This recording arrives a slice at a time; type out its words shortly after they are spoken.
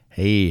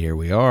Hey, here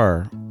we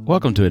are.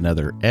 Welcome to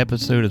another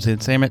episode of Zen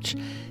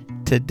Sammich.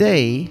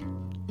 Today,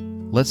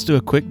 let's do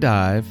a quick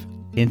dive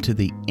into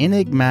the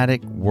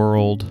enigmatic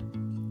world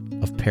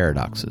of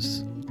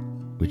paradoxes,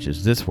 which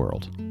is this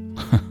world.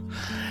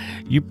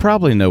 You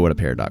probably know what a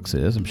paradox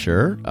is, I'm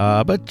sure,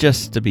 but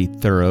just to be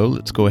thorough,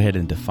 let's go ahead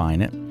and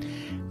define it.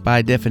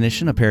 By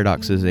definition, a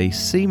paradox is a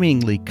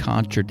seemingly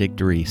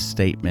contradictory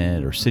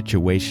statement or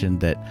situation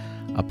that,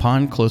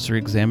 upon closer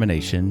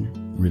examination,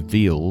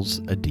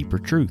 reveals a deeper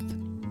truth.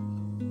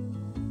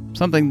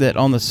 Something that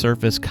on the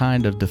surface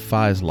kind of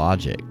defies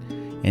logic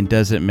and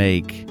doesn't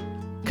make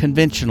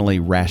conventionally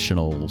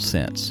rational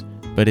sense,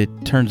 but it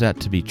turns out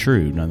to be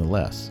true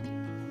nonetheless.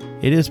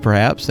 It is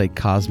perhaps a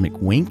cosmic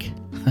wink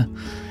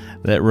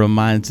that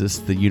reminds us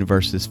the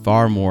universe is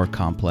far more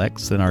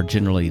complex than our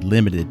generally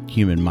limited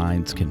human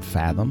minds can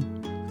fathom.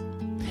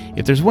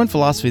 If there's one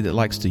philosophy that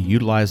likes to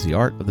utilize the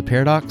art of the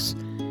paradox,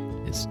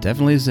 it's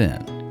definitely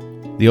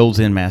Zen. The old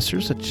Zen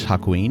masters such as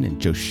Hakuin and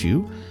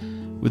Joshu,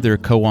 with their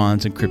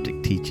koans and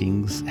cryptic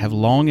teachings, have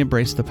long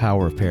embraced the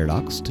power of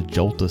paradox to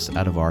jolt us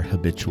out of our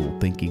habitual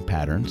thinking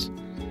patterns,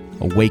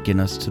 awaken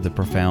us to the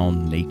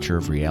profound nature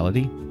of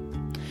reality.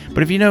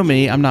 But if you know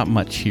me, I'm not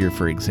much here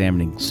for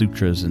examining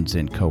sutras and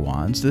Zen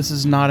koans. This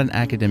is not an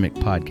academic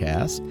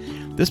podcast.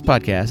 This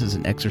podcast is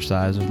an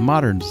exercise of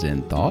modern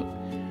Zen thought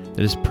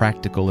that is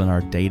practical in our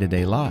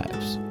day-to-day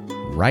lives,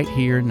 right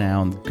here and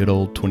now in the good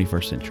old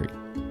 21st century.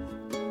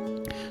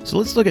 So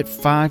let's look at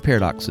 5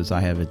 paradoxes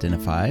I have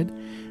identified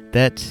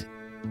that,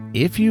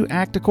 if you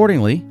act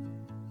accordingly,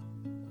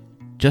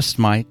 just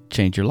might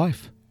change your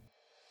life.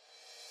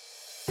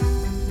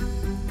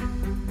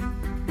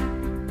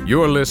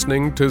 You're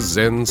listening to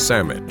Zen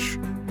Sammich,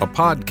 a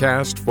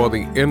podcast for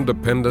the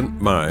independent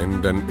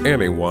mind and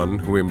anyone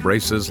who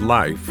embraces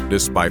life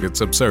despite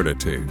its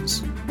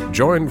absurdities.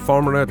 Join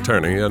former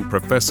attorney and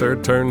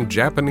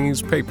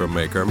professor-turned-Japanese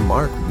papermaker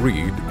Mark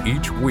Reed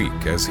each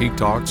week as he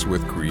talks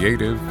with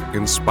creative,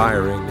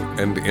 inspiring,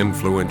 and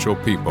influential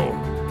people,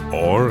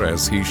 or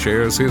as he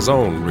shares his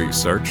own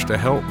research to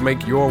help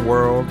make your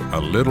world a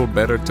little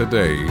better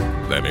today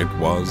than it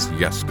was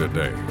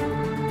yesterday.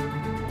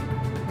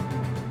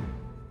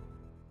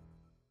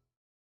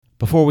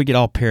 Before we get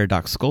all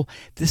paradoxical,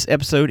 this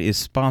episode is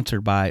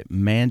sponsored by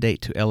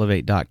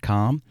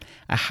MandateToElevate.com.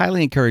 I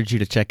highly encourage you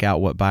to check out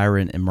what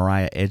Byron and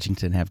Mariah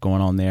Edgington have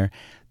going on there.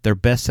 They're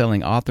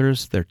best-selling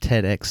authors, they're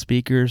TEDx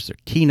speakers, they're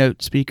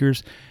keynote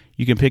speakers.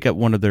 You can pick up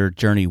one of their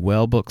Journey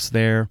Well books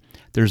there.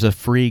 There's a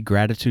free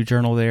gratitude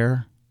journal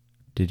there.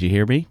 Did you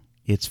hear me?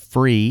 It's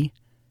free.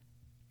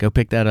 Go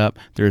pick that up.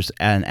 There's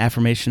an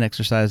affirmation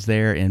exercise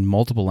there in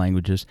multiple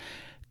languages.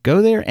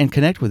 Go there and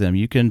connect with them.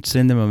 You can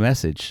send them a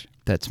message.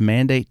 That's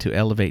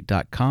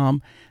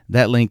MandateToElevate.com.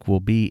 That link will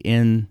be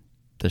in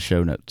the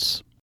show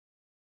notes.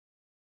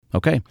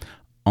 Okay,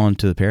 on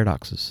to the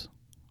paradoxes.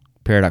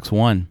 Paradox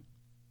 1.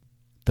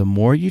 The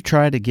more you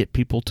try to get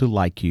people to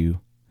like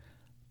you,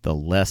 the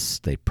less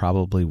they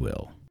probably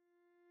will.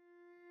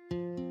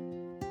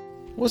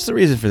 What's the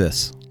reason for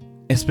this?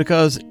 It's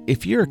because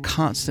if you're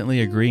constantly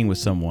agreeing with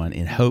someone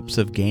in hopes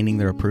of gaining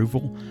their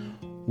approval,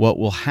 what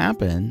will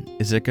happen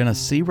is they're going to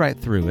see right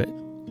through it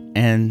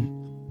and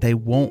they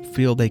won't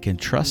feel they can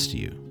trust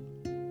you.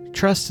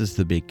 Trust is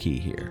the big key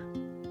here.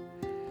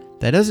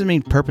 That doesn't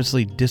mean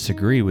purposely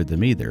disagree with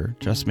them either.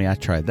 Trust me, I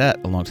tried that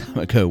a long time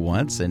ago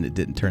once, and it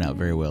didn't turn out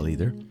very well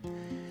either.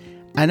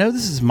 I know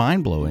this is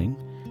mind-blowing,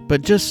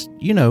 but just,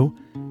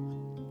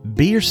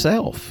 be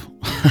yourself.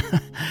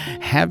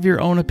 Have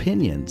your own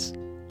opinions.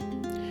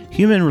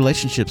 Human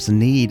relationships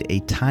need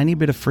a tiny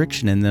bit of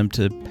friction in them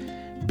to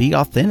be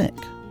authentic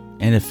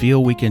and to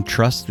feel we can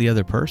trust the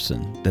other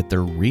person, that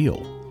they're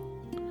real.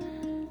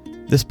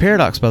 This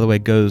paradox, by the way,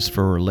 goes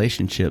for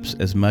relationships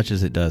as much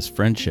as it does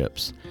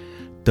friendships.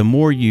 The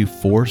more you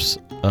force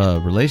a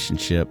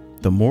relationship,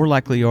 the more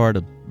likely you are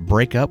to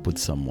break up with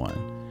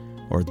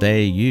someone, or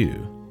they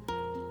you.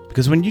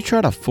 Because when you try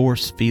to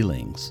force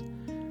feelings,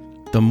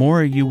 the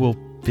more you will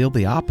feel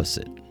the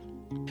opposite.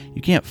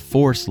 You can't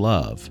force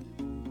love.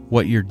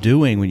 What you're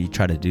doing when you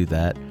try to do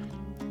that,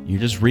 you're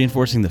just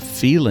reinforcing the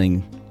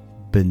feeling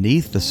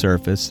beneath the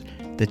surface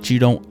that you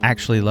don't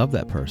actually love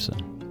that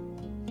person.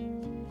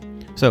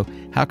 So,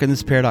 how can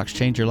this paradox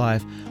change your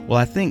life? Well,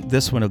 I think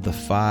this one of the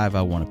 5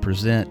 I want to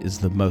present is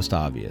the most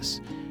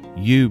obvious.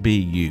 You be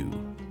you.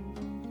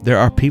 There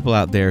are people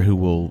out there who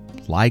will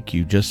like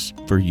you just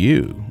for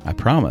you, I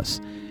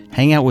promise.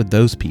 Hang out with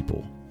those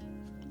people.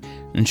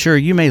 And sure,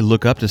 you may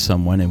look up to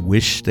someone and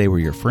wish they were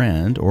your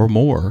friend or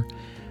more,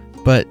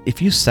 but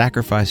if you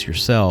sacrifice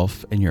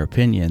yourself and your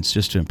opinions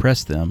just to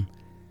impress them,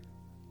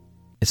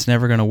 it's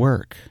never going to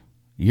work.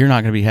 You're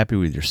not going to be happy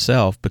with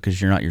yourself because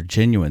you're not your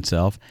genuine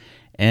self.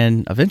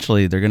 And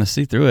eventually they're going to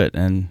see through it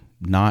and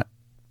not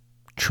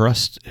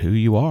trust who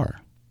you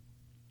are.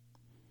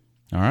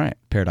 All right,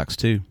 paradox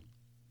 2.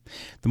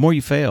 The more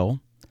you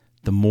fail,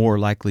 the more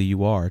likely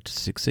you are to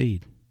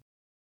succeed.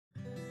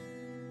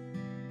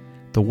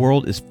 The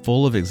world is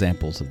full of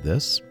examples of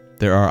this.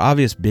 There are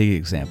obvious big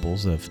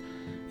examples of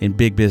in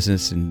big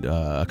business and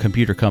a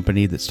computer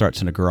company that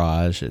starts in a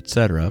garage,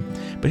 etc.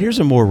 But here's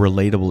a more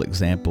relatable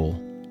example,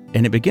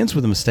 and it begins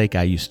with a mistake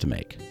I used to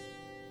make.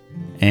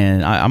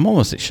 And I'm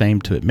almost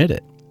ashamed to admit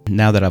it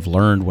now that I've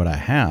learned what I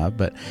have,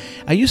 but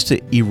I used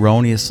to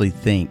erroneously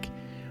think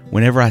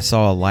whenever I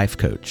saw a life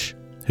coach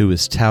who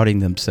was touting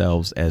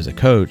themselves as a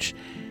coach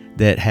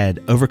that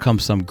had overcome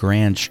some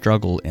grand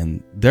struggle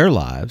in their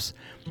lives,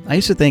 I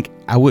used to think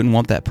I wouldn't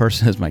want that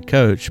person as my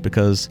coach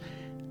because,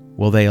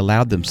 well, they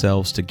allowed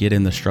themselves to get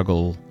in the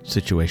struggle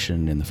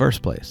situation in the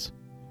first place.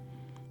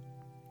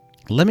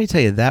 Let me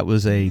tell you, that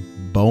was a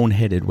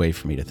boneheaded way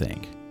for me to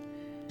think.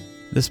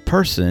 This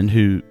person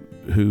who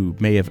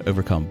may have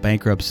overcome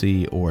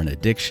bankruptcy or an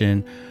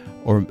addiction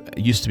or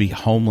used to be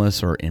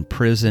homeless or in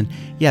prison,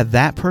 yeah,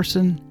 that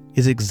person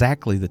is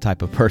exactly the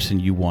type of person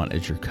you want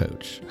as your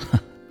coach.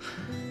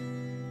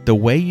 The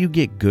way you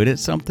get good at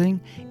something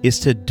is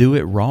to do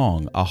it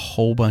wrong a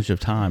whole bunch of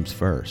times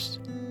first.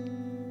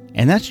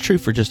 And that's true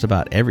for just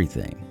about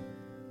everything.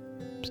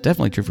 It's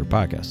definitely true for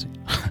podcasting.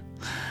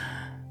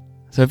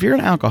 So if you're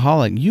an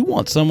alcoholic, you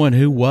want someone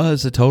who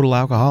was a total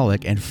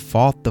alcoholic and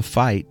fought the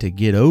fight to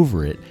get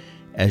over it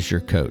as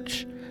your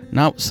coach,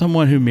 not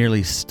someone who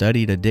merely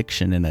studied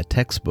addiction in a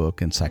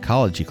textbook and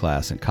psychology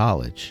class in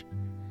college.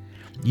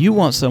 You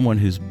want someone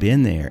who's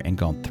been there and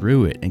gone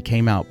through it and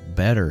came out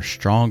better,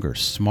 stronger,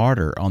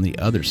 smarter on the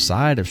other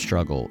side of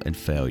struggle and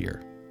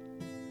failure.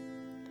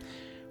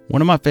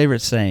 One of my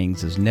favorite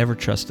sayings is never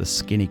trust a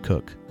skinny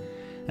cook.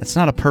 That's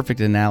not a perfect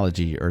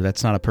analogy, or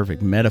that's not a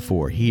perfect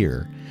metaphor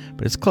here,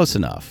 but it's close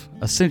enough.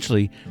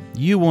 Essentially,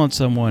 you want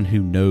someone who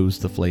knows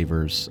the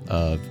flavors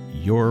of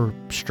your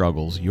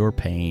struggles, your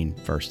pain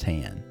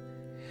firsthand.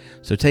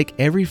 So take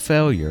every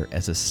failure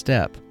as a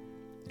step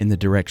in the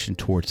direction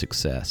toward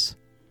success.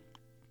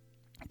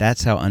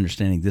 That's how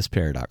understanding this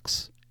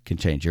paradox can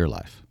change your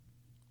life.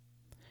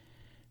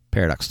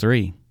 Paradox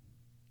 3.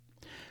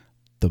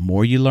 The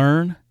more you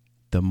learn,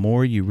 the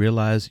more you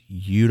realize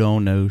you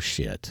don't know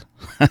shit.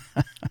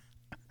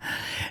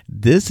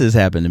 This has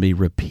happened to me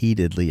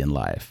repeatedly in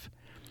life.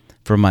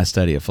 From my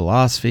study of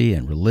philosophy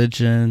and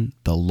religion,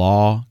 the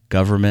law,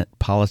 government,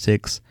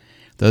 politics,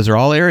 those are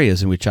all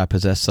areas in which I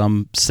possess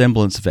some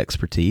semblance of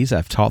expertise.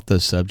 I've taught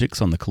those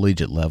subjects on the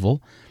collegiate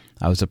level.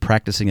 I was a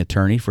practicing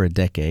attorney for a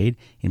decade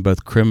in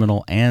both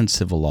criminal and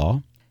civil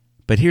law.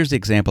 But here's the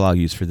example I'll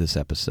use for this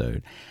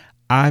episode.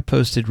 I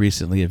posted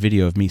recently a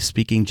video of me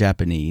speaking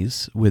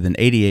Japanese with an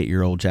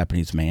 88-year-old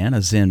Japanese man,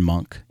 a Zen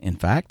monk, in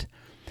fact,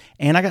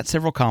 and I got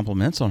several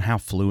compliments on how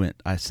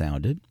fluent I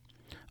sounded.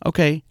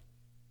 Okay,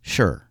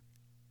 sure.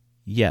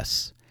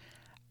 Yes,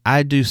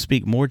 I do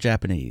speak more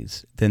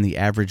Japanese than the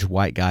average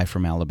white guy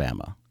from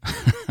Alabama.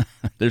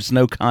 There's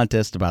no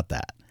contest about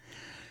that.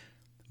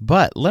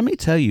 But let me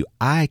tell you,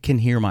 I can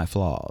hear my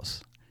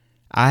flaws.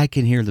 I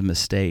can hear the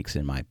mistakes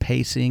in my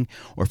pacing,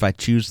 or if I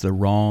choose the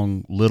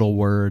wrong little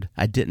word.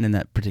 I didn't in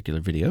that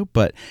particular video,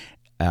 but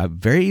I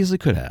very easily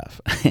could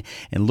have.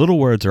 And little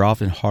words are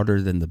often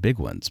harder than the big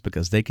ones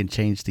because they can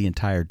change the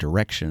entire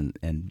direction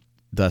and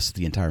thus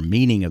the entire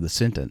meaning of the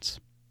sentence.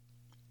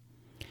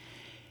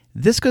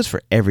 This goes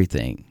for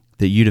everything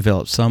that you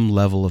develop some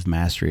level of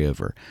mastery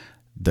over.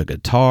 The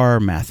guitar,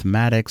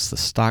 mathematics, the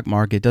stock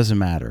market, doesn't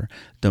matter.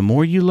 The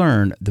more you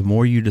learn, the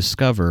more you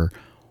discover,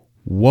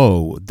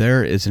 whoa,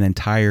 there is an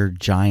entire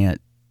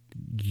giant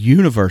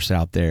universe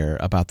out there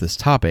about this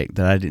topic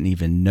that I didn't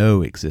even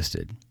know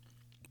existed.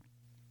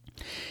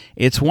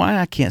 It's why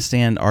I can't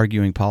stand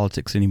arguing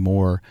politics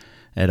anymore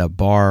at a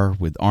bar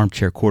with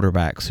armchair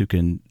quarterbacks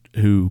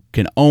who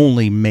can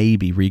only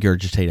maybe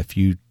regurgitate a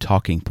few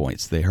talking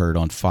points they heard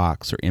on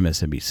Fox or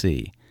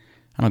MSNBC.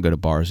 I don't go to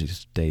bars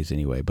these days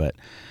anyway, but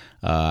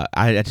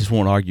I just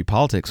won't argue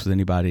politics with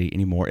anybody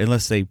anymore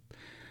unless they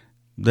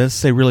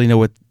really know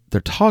what they're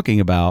talking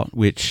about,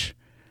 which,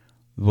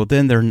 well,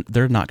 then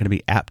they're not going to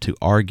be apt to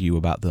argue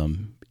about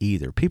them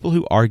either. People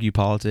who argue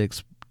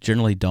politics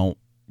generally don't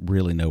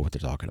really know what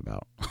they're talking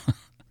about.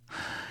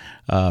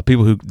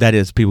 People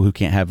who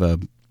can't have a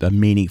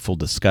meaningful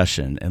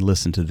discussion and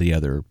listen to the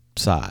other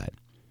side.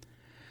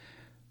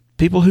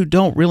 People who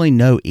don't really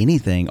know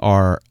anything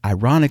are,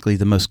 ironically,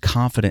 the most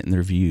confident in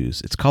their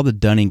views. It's called the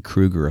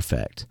Dunning-Kruger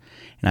effect.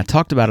 And I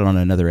talked about it on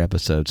another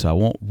episode, so I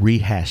won't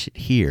rehash it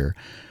here.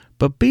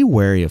 But be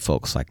wary of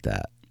folks like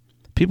that.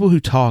 People who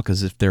talk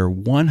as if they're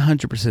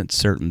 100%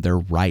 certain they're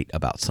right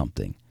about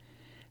something.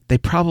 They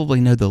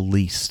probably know the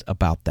least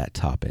about that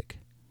topic.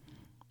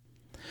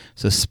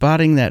 So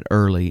spotting that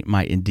early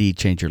might indeed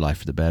change your life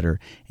for the better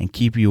and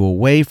keep you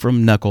away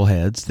from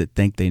knuckleheads that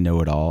think they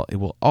know it all. It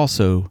will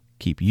also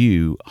keep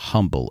you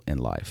humble in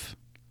life.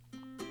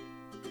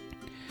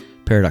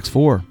 Paradox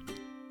 4.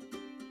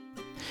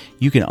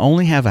 You can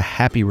only have a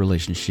happy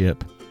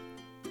relationship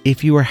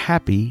if you are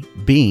happy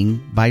being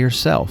by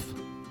yourself.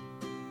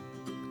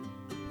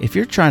 If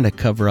you're trying to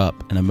cover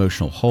up an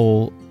emotional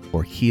hole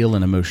or heal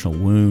an emotional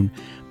wound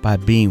by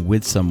being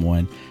with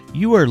someone,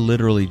 you are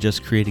literally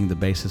just creating the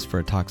basis for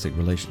a toxic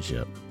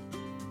relationship.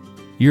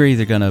 You're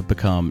either going to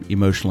become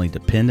emotionally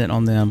dependent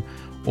on them,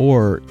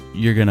 or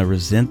you're going to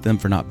resent them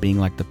for not being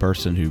like the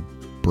person who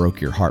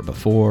broke your heart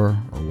before,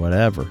 or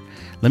whatever.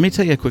 Let me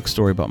tell you a quick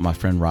story about my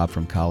friend Rob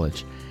from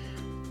college.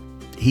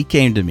 He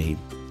came to me.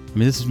 I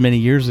mean, this is many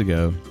years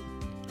ago,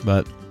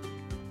 but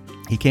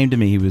he came to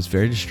me. He was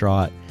very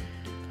distraught.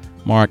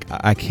 Mark,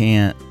 I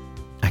can't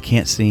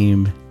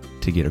seem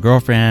to get a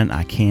girlfriend.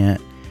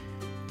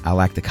 I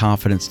lack the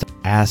confidence to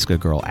ask a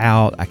girl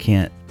out. I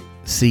can't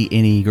see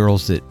any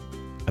girls that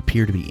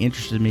appear to be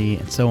interested in me,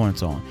 and so on and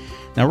so on.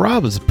 Now,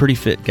 Rob was a pretty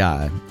fit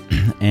guy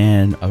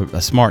and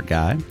a smart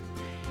guy,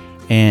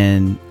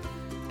 and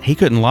he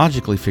couldn't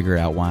logically figure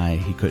out why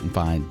he couldn't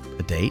find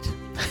a date.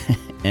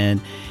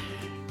 And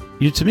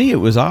to me, it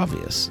was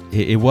obvious.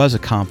 It was a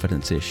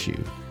confidence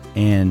issue.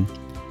 And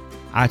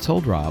I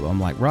told Rob, I'm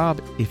like,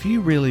 Rob, if you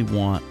really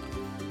want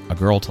a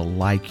girl to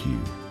like you,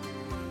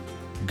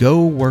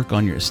 go work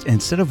on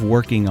instead of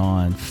working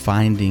on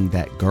finding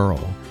that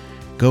girl,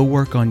 go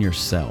work on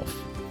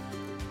yourself.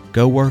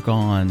 Go work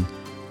on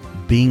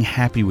being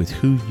happy with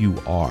who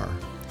you are.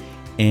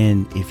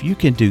 And if you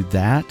can do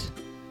that,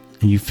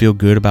 and you feel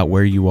good about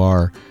where you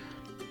are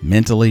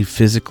mentally,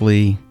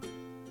 physically,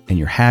 and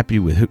you're happy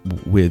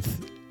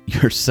with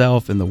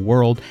yourself and the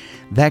world,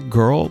 that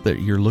girl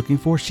that you're looking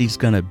for, she's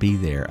going to be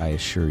there, I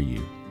assure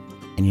you.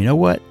 And you know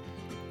what?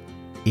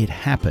 It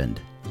happened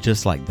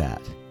just like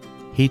that.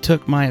 He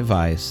took my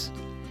advice,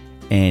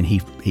 and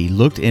he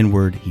looked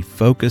inward. He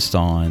focused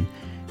on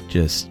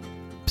just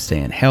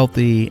staying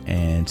healthy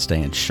and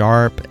staying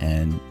sharp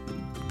and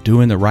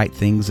doing the right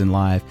things in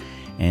life.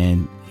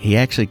 And he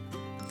actually,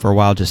 for a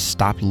while, just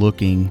stopped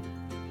looking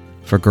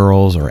for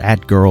girls or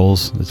at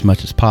girls as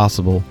much as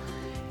possible.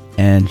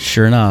 And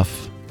sure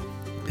enough,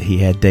 he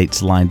had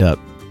dates lined up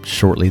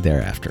shortly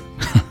thereafter.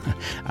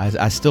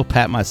 I still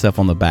pat myself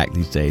on the back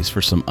these days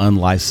for some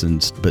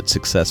unlicensed but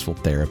successful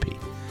therapy.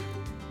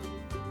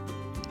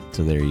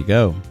 So there you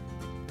go.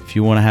 If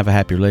you want to have a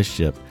happy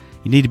relationship,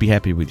 you need to be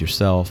happy with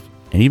yourself,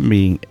 and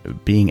even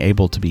being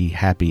able to be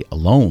happy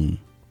alone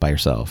by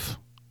yourself.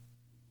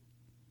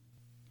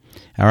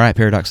 All right,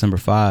 paradox number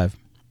 5.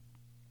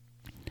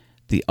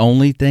 The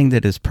only thing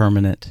that is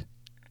permanent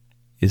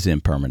is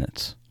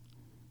impermanence.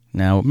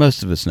 Now,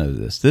 most of us know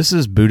this. This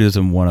is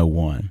Buddhism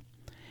 101.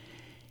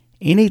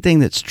 Anything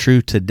that's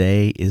true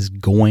today is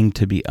going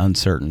to be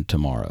uncertain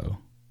tomorrow.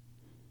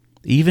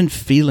 Even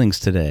feelings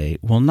today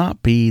will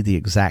not be the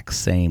exact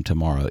same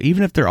tomorrow,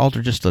 even if they're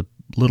altered just a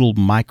little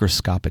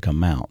microscopic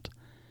amount.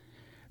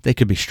 They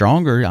could be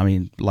stronger. I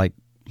mean, like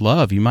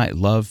love. You might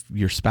love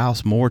your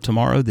spouse more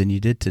tomorrow than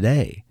you did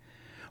today.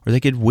 Or they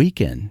could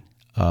weaken,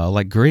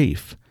 like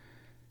grief.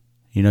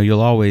 You know, you'll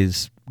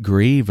always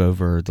grieve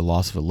over the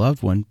loss of a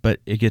loved one,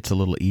 but it gets a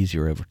little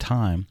easier over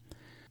time.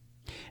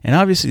 And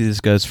obviously this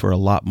goes for a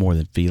lot more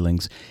than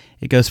feelings.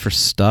 It goes for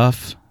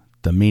stuff,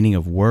 the meaning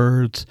of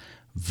words,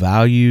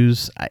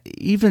 values,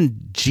 even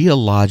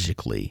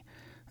geologically.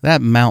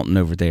 That mountain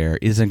over there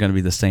isn't going to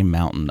be the same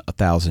mountain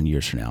 1,000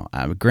 years from now.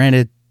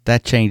 Granted,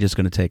 that change is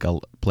going to take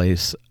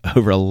place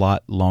over a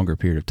lot longer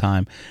period of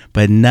time,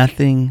 but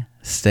nothing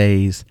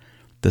stays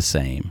the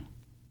same.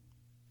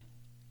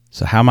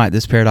 So how might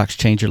this paradox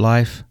change your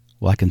life?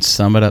 Well, I can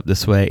sum it up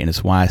this way, and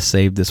it's why I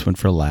saved this one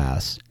for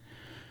last.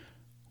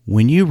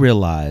 When you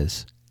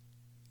realize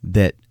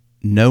that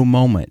no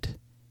moment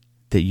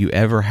that you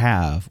ever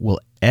have will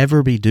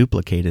ever be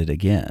duplicated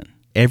again,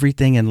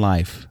 everything in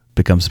life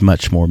becomes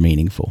much more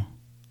meaningful.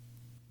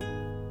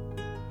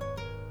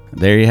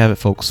 There you have it,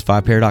 folks.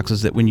 5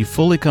 paradoxes that when you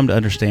fully come to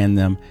understand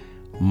them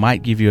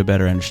might give you a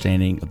better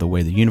understanding of the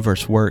way the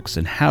universe works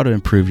and how to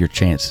improve your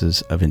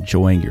chances of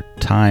enjoying your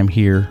time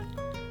here.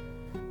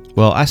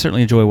 Well, I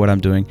certainly enjoy what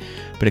I'm doing,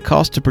 but it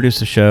costs to produce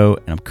a show,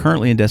 and I'm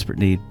currently in desperate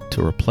need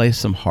to replace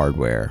some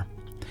hardware.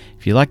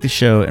 If you like the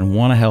show and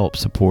want to help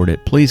support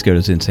it, please go to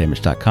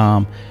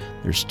zensammich.com.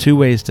 There's 2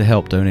 ways to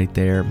help donate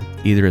there,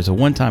 either as a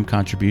one-time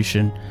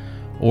contribution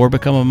or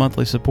become a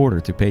monthly supporter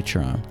through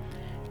Patreon.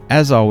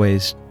 As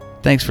always,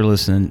 thanks for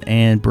listening,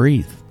 and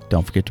breathe.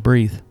 Don't forget to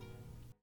breathe.